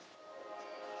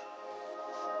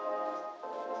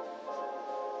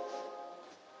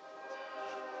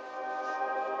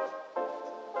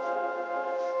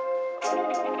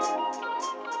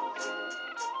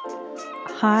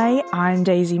Hi, I'm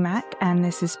Daisy Mack and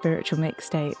this is Spiritual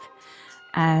Mixtape.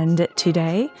 And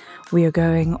today we are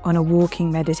going on a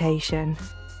walking meditation.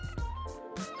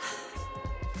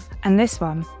 And this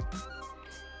one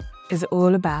is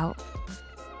all about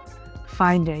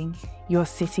finding your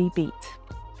city beat.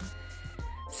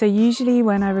 So usually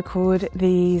when I record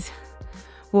these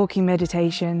walking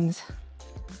meditations,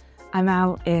 I'm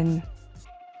out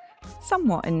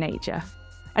somewhat in nature.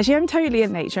 Actually, I'm totally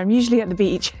in nature. I'm usually at the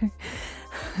beach.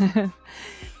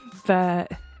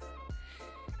 But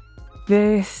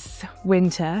this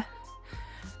winter,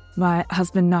 my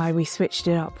husband and I, we switched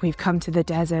it up. We've come to the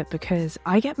desert because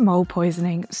I get mold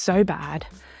poisoning so bad.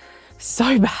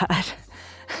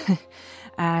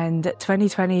 And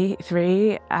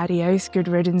 2023, adios, good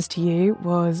riddance to you,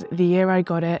 was the year I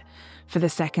got it for the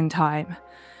second time.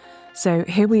 So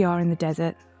here we are in the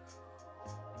desert.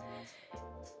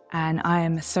 And I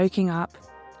am soaking up.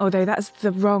 Although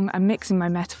I'm mixing my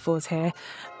metaphors here,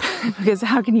 because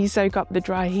how can you soak up the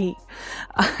dry heat?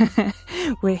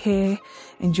 We're here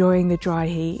enjoying the dry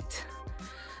heat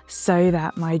so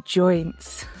that my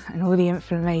joints and all the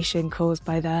inflammation caused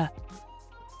by the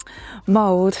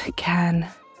mold can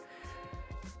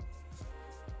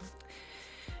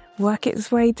work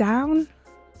its way down.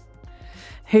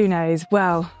 Who knows?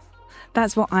 Well,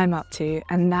 that's what I'm up to,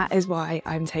 and that is why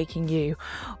I'm taking you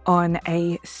on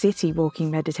a city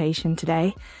walking meditation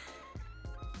today.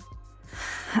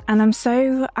 And I'm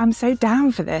so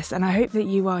down for this, and I hope that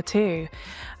you are too.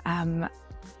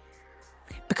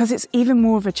 Because it's even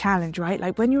more of a challenge, right?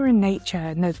 Like when you're in nature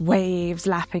and there's waves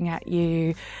lapping at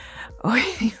you, or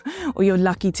you're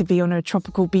lucky to be on a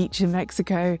tropical beach in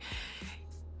Mexico,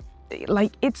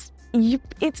 like it's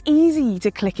easy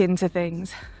to click into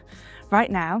things. Right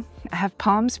now, I have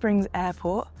Palm Springs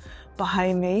Airport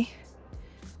behind me.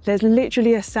 There's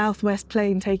literally a Southwest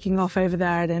plane taking off over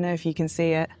there. I don't know if you can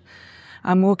see it.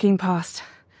 I'm walking past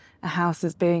a house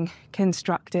that's being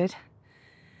constructed.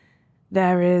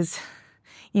 There is,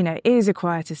 it is a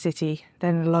quieter city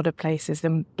than a lot of places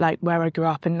than like where I grew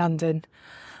up in London,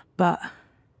 but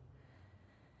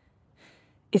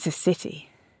it's a city.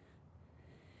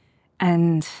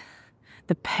 And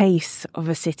the pace of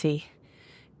a city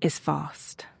is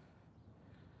fast.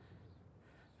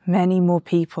 Many more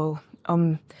people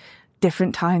on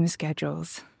different time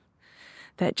schedules.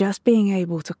 That just being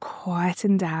able to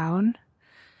quieten down,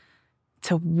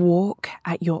 to walk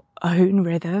at your own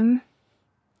rhythm,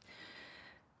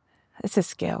 it's a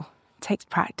skill. It takes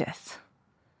practice.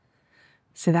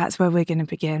 So that's where we're going to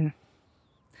begin.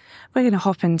 We're going to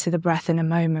hop into the breath in a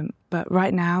moment, but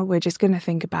right now we're just going to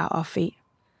think about our feet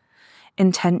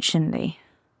intentionally.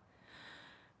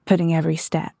 Putting every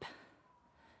step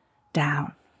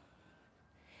down.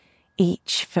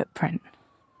 Each footprint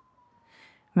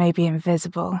may be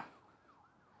invisible,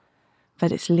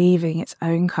 but it's leaving its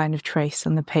own kind of trace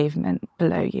on the pavement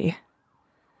below you.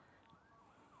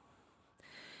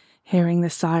 Hearing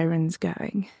the sirens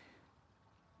going.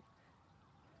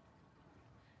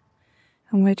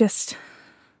 And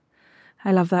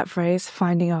I love that phrase,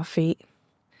 finding our feet.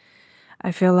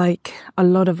 I feel like a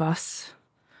lot of us,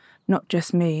 not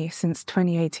just me, since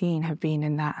 2018 have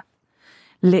been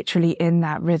literally in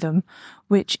that rhythm,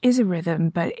 which is a rhythm,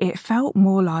 but it felt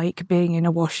more like being in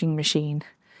a washing machine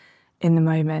in the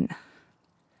moment.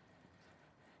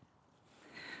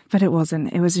 But it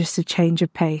wasn't. It was just a change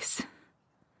of pace.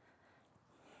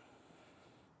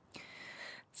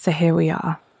 So here we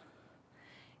are,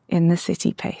 in the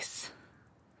city pace.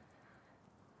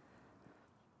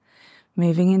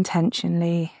 Moving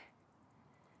intentionally,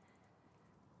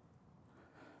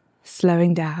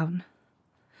 slowing down.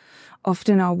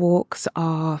 Often our walks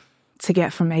are to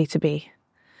get from A to B.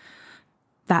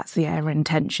 That's our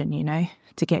intention,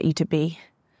 to get you to B.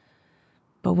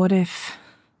 But what if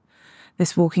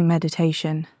this walking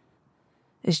meditation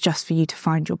is just for you to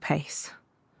find your pace?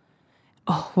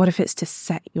 Oh, what if it's to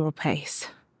set your pace?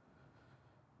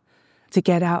 To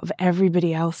get out of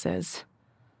everybody else's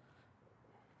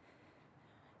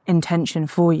intention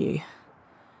for you,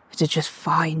 to just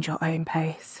find your own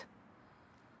pace.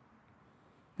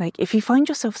 Like, if you find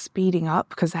yourself speeding up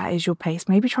because that is your pace,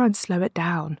 maybe try and slow it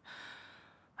down.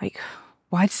 Like,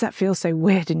 why does that feel so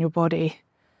weird in your body?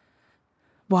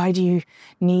 Why do you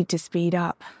need to speed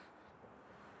up?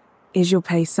 Is your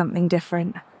pace something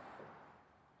different?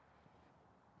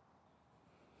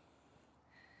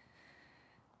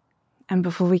 And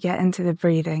before we get into the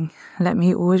breathing, let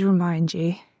me always remind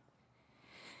you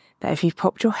that if you've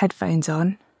popped your headphones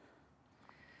on,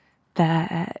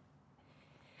 that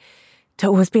to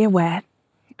always be aware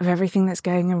of everything that's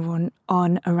going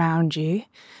on around you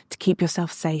to keep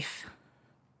yourself safe.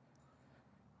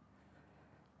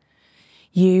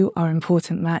 You are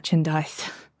important merchandise.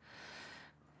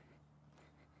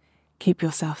 Keep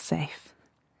yourself safe.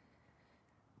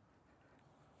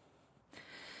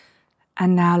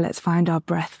 And now let's find our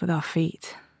breath with our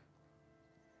feet.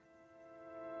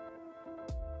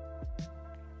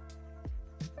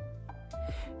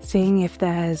 Seeing if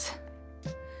there's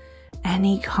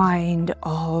any kind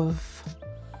of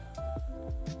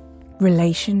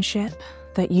relationship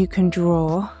that you can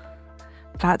draw.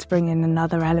 About to bring in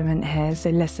another element here, so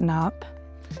listen up.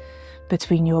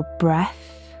 Between your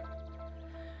breath,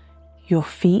 your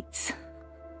feet,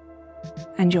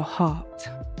 and your heart.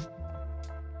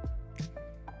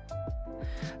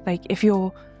 Like if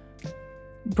your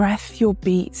breath, your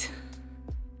beat,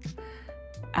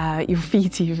 your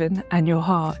feet even, and your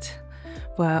heart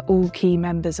were all key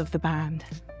members of the band,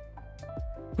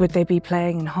 would they be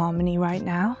playing in harmony right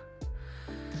now?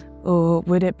 Or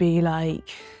would it be like,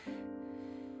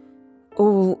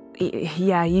 oh,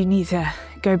 yeah, you need to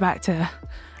go back to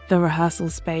the rehearsal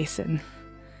space and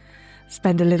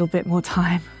spend a little bit more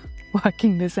time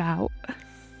working this out?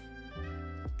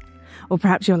 Or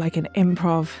perhaps you're like an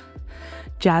improv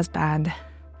jazz band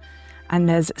and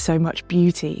there's so much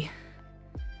beauty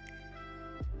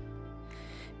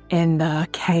in the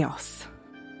chaos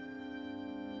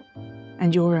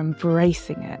and you're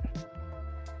embracing it.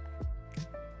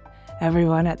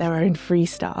 Everyone at their own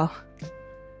freestyle.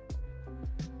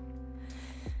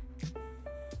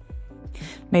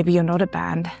 Maybe you're not a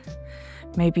band.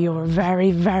 Maybe you're a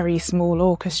very, very small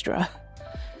orchestra.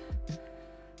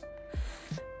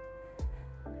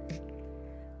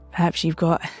 Perhaps you've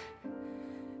got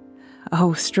a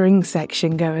whole string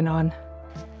section going on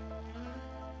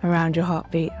around your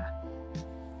heartbeat.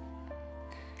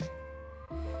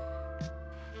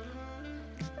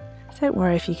 Don't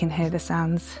worry if you can hear the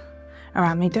sounds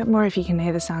around me. Don't worry if you can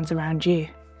hear the sounds around you.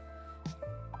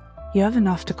 You have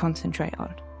enough to concentrate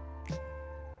on.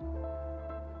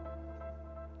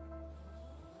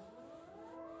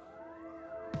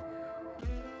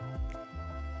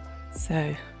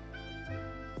 So,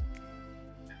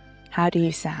 how do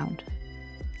you sound?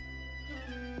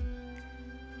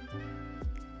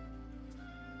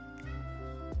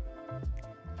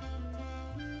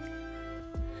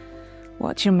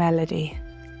 What's your melody?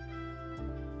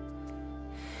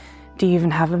 Do you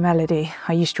even have a melody?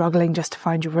 Are you struggling just to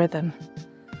find your rhythm?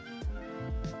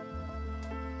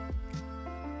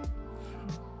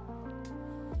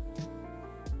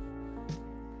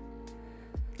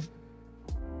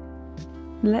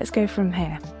 Let's go from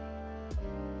here.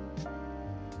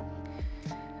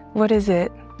 What is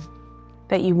it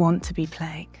that you want to be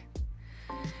playing?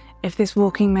 If this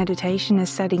walking meditation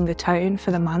is setting the tone for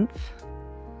the month,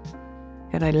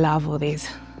 God, I love all these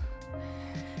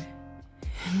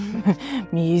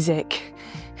music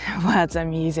words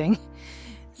I'm using.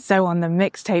 So on the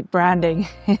mixtape branding.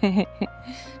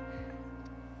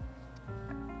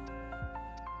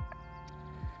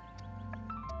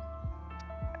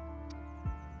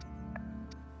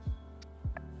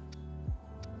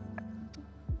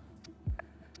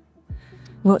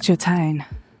 What's your tone?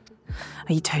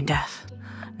 Are you tone deaf?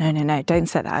 No, don't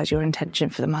set that as your intention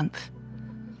for the month.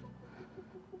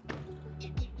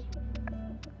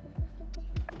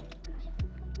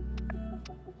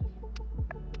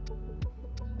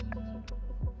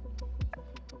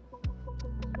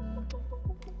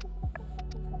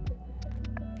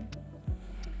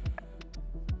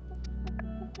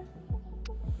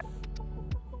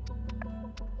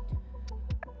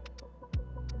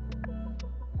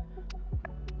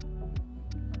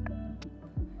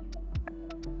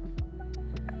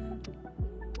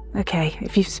 Okay,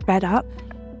 if you've sped up,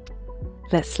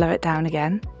 let's slow it down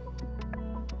again.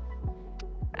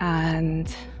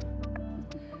 And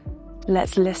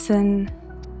let's listen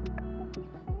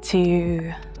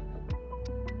to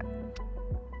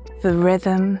the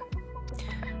rhythm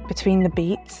between the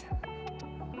beats.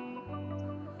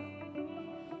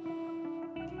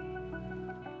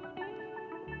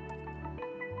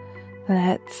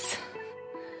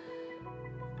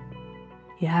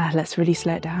 Let's really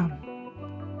slow it down.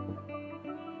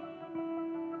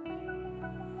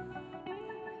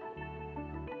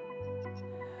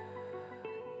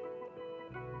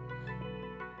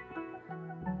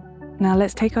 Now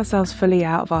let's take ourselves fully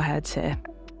out of our heads here.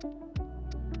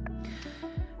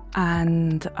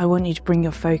 And I want you to bring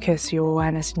your focus, your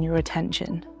awareness and your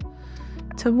attention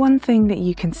to one thing that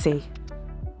you can see.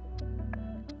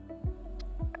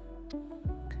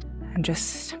 And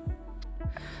just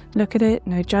look at it,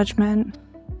 no judgment.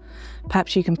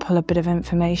 Perhaps you can pull a bit of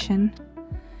information.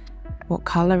 What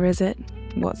colour is it?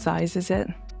 What size is it?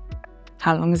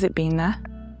 How long has it been there?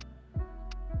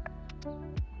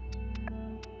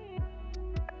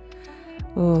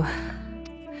 Ooh.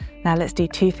 Now let's do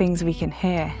 2 things we can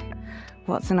hear.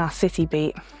 What's in our city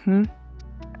beat?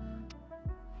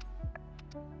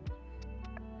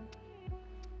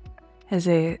 Is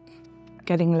it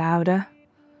getting louder?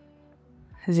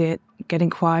 Is it getting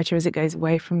quieter as it goes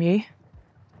away from you?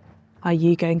 Are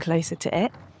you going closer to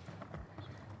it?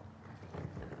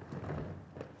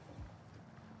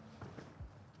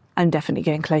 I'm definitely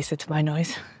getting closer to my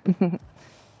noise.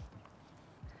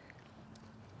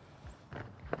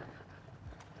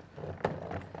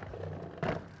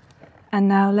 And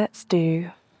now let's do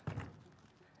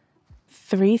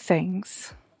 3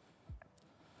 things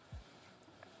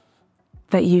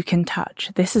that you can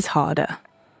touch. This is harder.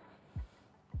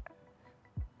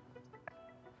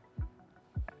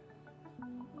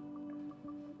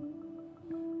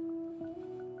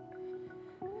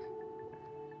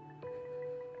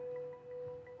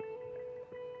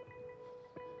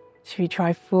 Should we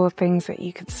try 4 things that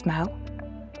you could smell?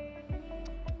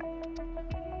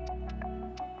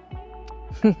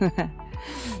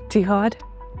 Too hard?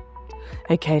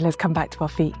 Okay, let's come back to our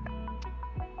feet.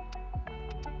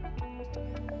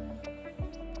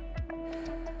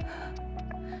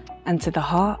 And to the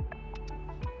heart.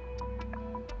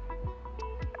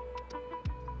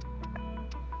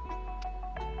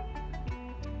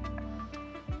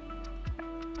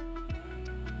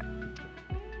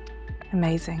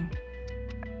 Amazing.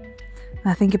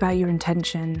 Now think about your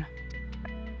intention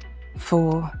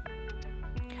for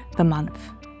the month.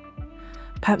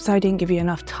 Perhaps I didn't give you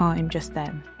enough time just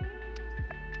then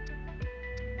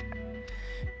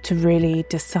to really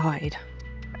decide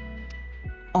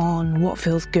on what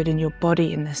feels good in your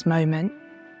body in this moment.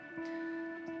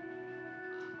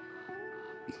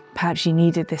 Perhaps you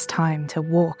needed this time to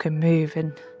walk and move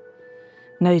and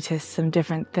notice some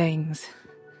different things.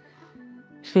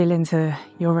 Feel into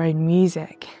your own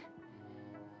music,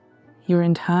 your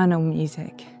internal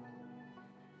music.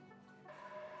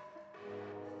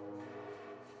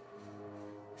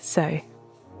 So,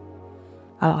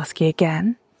 I'll ask you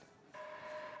again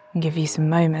and give you some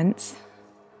moments.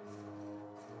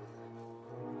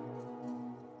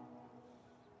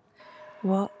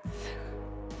 What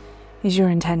is your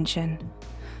intention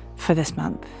for this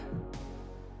month?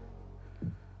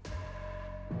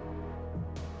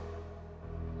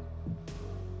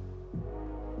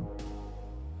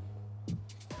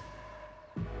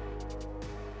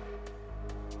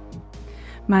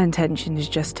 My intention is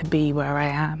just to be where I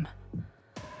am.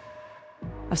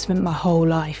 I've spent my whole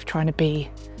life trying to be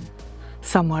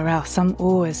somewhere else,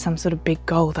 always some sort of big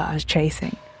goal that I was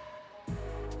chasing.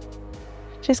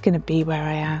 Just going to be where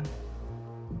I am.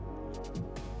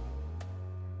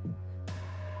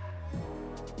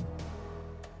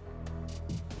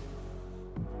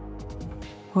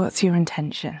 What's your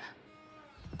intention?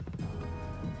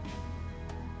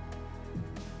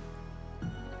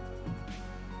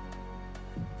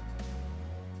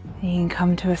 You can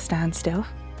come to a standstill.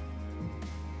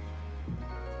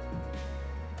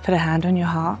 Put a hand on your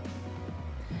heart.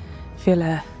 Feel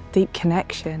a deep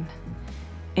connection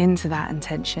into that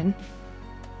intention.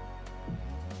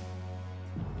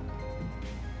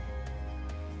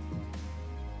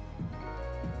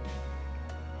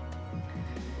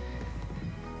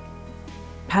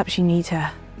 Perhaps you need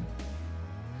to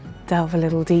delve a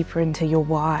little deeper into your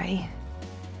why.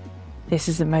 This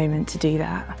is the moment to do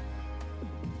that.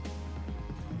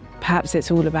 Perhaps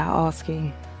it's all about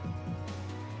asking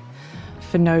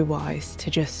for no whys, to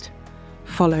just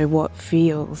follow what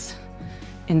feels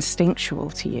instinctual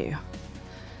to you,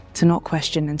 to not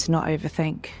question and to not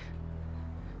overthink.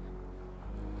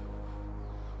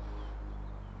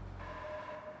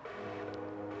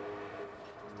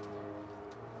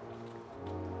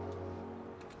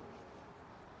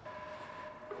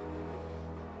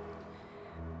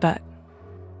 But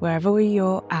wherever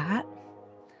you're at,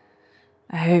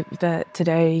 I hope that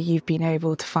today you've been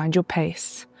able to find your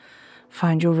pace,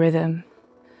 find your rhythm,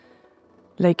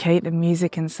 locate the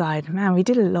music inside. Man, we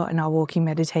did a lot in our walking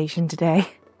meditation today.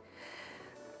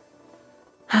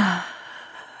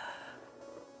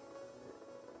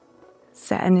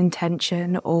 Set an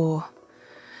intention, or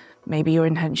maybe your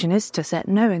intention is to set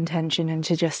no intention and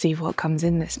to just see what comes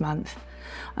in this month.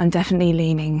 I'm definitely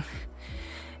leaning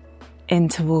in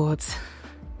towards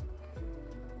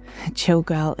chill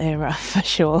girl era for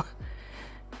sure.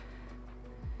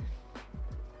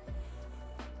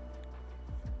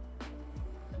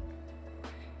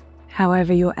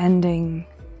 However you're ending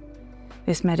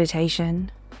this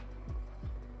meditation,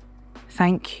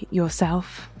 Thank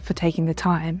yourself for taking the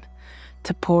time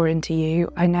to pour into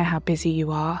you. I know how busy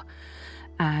you are,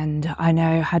 and I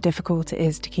know how difficult it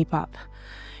is to keep up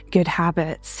good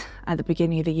habits at the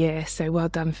beginning of the year, so well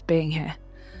done for being here.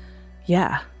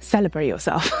 Yeah, celebrate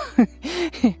yourself.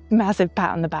 Massive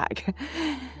pat on the back.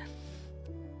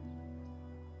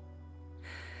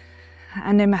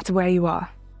 And no matter where you are,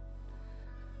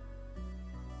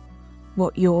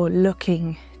 what you're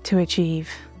looking to achieve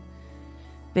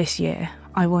this year,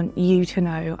 I want you to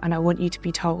know, and I want you to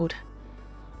be told,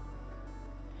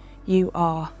 you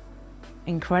are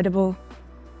incredible,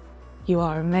 you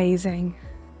are amazing,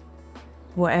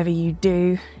 whatever you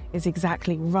do is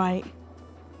exactly right,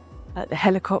 like the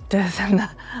helicopters and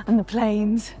the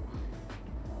planes.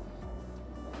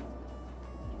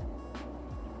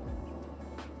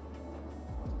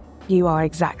 You are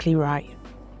exactly right.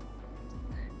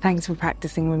 Thanks for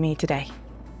practicing with me today.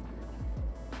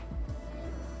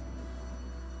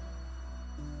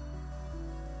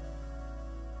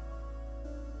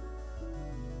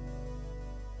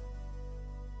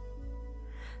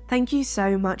 Thank you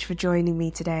so much for joining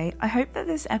me today. I hope that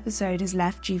this episode has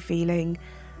left you feeling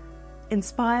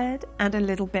inspired and a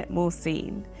little bit more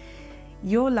seen.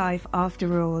 Your life,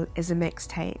 after all, is a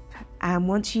mixtape, and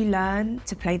once you learn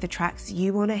to play the tracks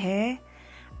you want to hear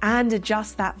and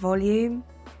adjust that volume,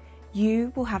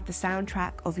 you will have the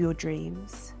soundtrack of your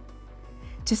dreams.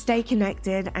 To stay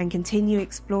connected and continue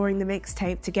exploring the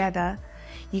mixtape together,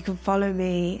 you can follow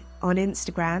me on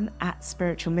Instagram at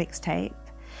Spiritual Mixtape.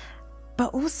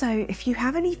 But also, if you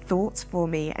have any thoughts for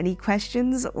me, any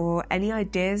questions or any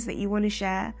ideas that you want to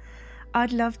share,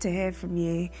 I'd love to hear from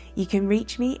you. You can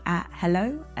reach me at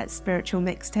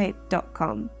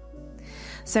hello@spiritualmixtape.com.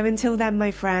 So until then,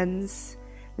 my friends,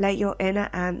 let your inner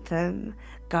anthem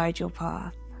guide your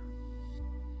path.